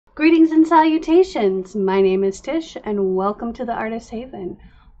Greetings and salutations. My name is Tish and welcome to the Artist Haven,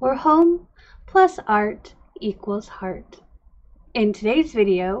 where home plus art equals heart. In today's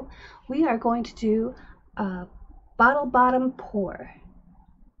video, we are going to do a bottle bottom pour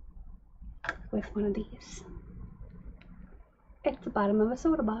with one of these. It's the bottom of a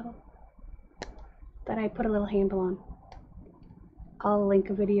soda bottle that I put a little handle on. I'll link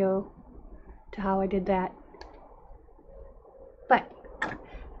a video to how I did that.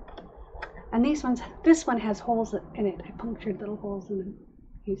 And this one has holes in it. I punctured little holes in it.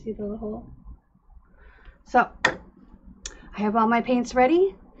 You see the little hole? So, I have all my paints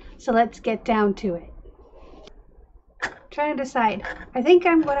ready, so let's get down to it. Trying to decide. I think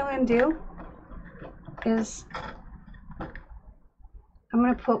what I'm going to do is I'm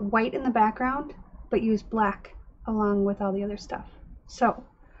going to put white in the background, but use black along with all the other stuff. So,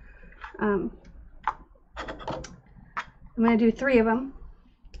 I'm going to do 3 of them.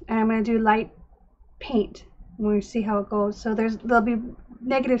 And I'm going to do light paint and we'll see how it goes. So there'll be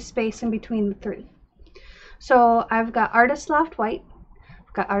negative space in between the 3. So I've got Artist Loft White,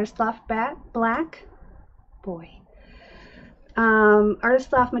 I've got Artist Loft Black,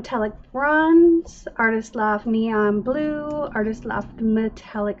 Artist Loft Metallic Bronze, Artist Loft Neon Blue, Artist Loft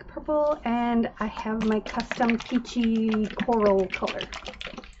Metallic Purple, and I have my custom peachy coral color.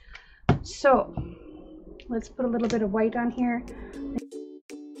 So let's put a little bit of white on here.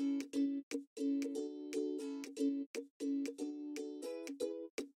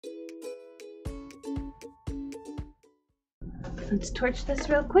 Let's torch this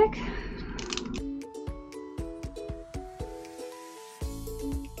real quick.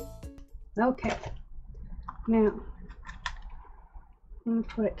 Okay, now I'm going to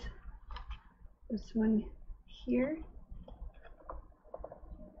put this one here.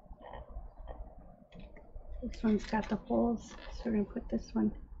 This one's got the holes, so we're going to put this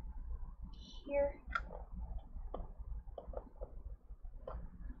one here.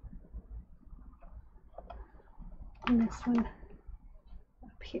 And this one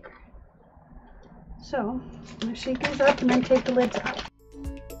up here. So I'm going to shake these up and then take the lids off.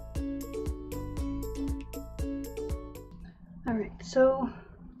 Alright, so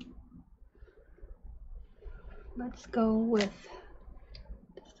let's go with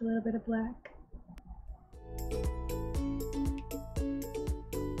just a little bit of black.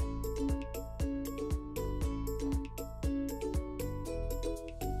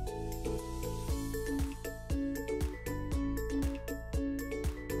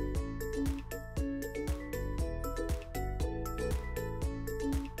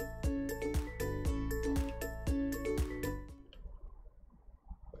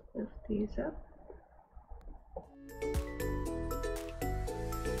 Lift these up.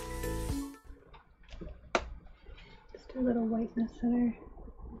 Just a little white in the center.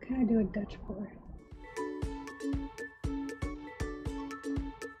 Kind of do a Dutch pour.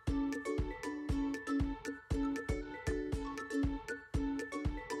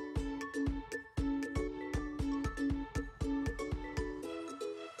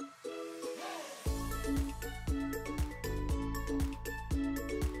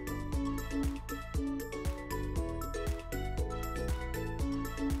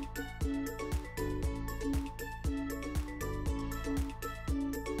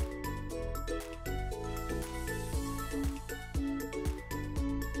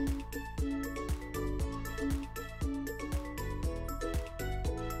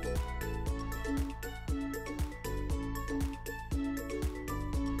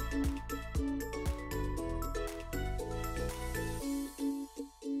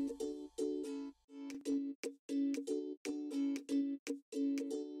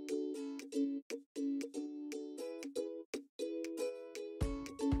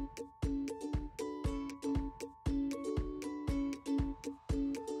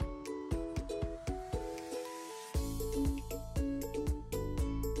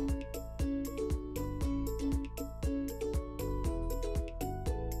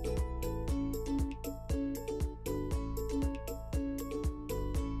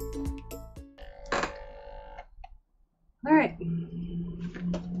 Alright,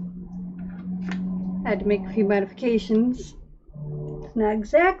 had to make a few modifications. It's not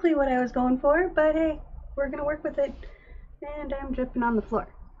exactly what I was going for, but hey, we're going to work with it. And I'm dripping on the floor.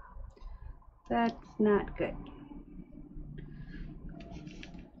 That's not good.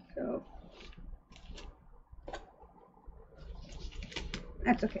 So,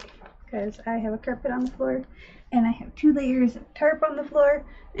 that's okay, because I have a carpet on the floor, and I have 2 layers of tarp on the floor.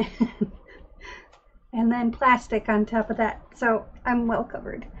 And then plastic on top of that, so I'm well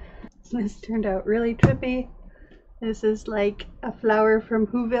covered. This turned out really trippy, This is like a flower from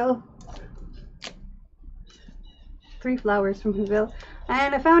Whoville. 3 flowers from Whoville.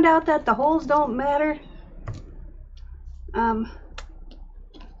 And I found out that the holes don't matter.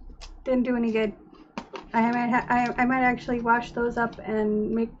 Didn't do any good. I might actually wash those up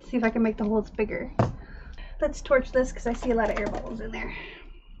and see if I can make the holes bigger. Let's torch this because I see a lot of air bubbles in there.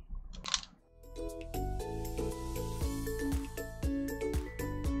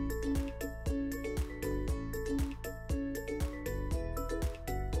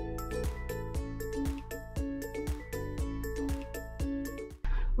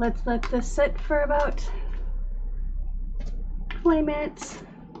 Let's let this sit for about 20 minutes,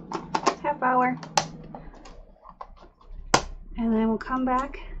 half hour, and then we'll come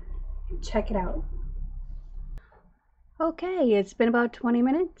back and check it out. Okay, it's been about 20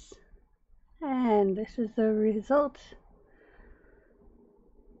 minutes, and this is the result.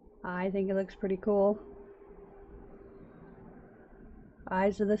 I think it looks pretty cool.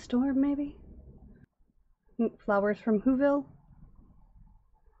 Eyes of the Storm, maybe? Flowers from Whoville.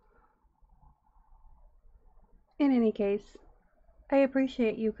 In any case, I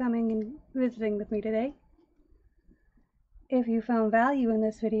appreciate you coming and visiting with me today. If you found value in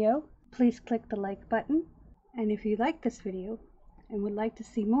this video, please click the like button. And if you like this video and would like to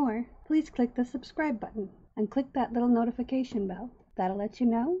see more, please click the subscribe button and click that little notification bell. That'll let you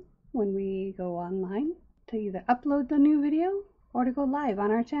know when we go online to either upload the new video or to go live on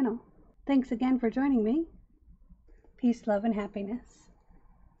our channel. Thanks again for joining me. Peace, love, and happiness.